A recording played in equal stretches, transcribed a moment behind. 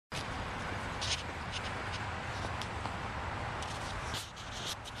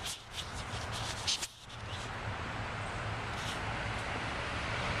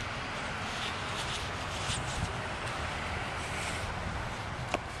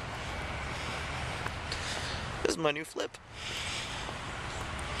my new flip.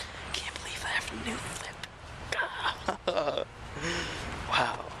 Can't believe I have a new flip.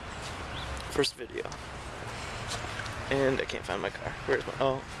 Wow. First video. And I can't find my car. Where's my...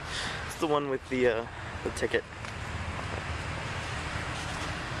 Oh, it's the one with the ticket.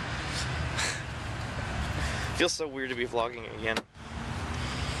 Feels so weird to be vlogging again.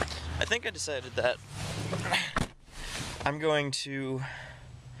 I think I decided that I'm going to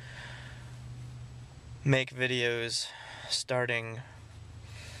make videos starting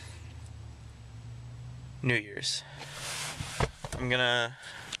New Year's. I'm gonna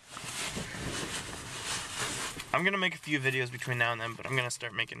make a few videos between now and then, but I'm gonna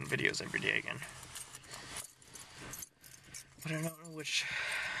start making videos every day again. But I don't know which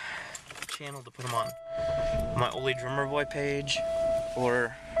channel to put them on. My Oli Drummer Boy page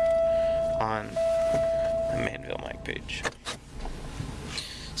or on my Manville Mike page.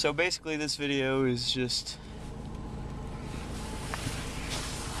 So basically this video is just,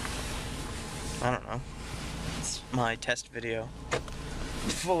 I don't know, it's my test video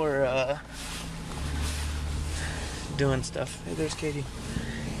for doing stuff. Hey, there's Katie.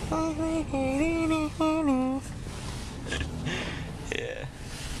 Yeah.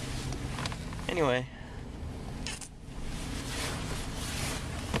 Anyway,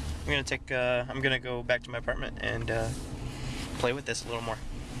 I'm gonna go back to my apartment and play with this a little more.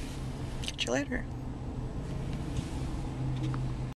 Catch you later.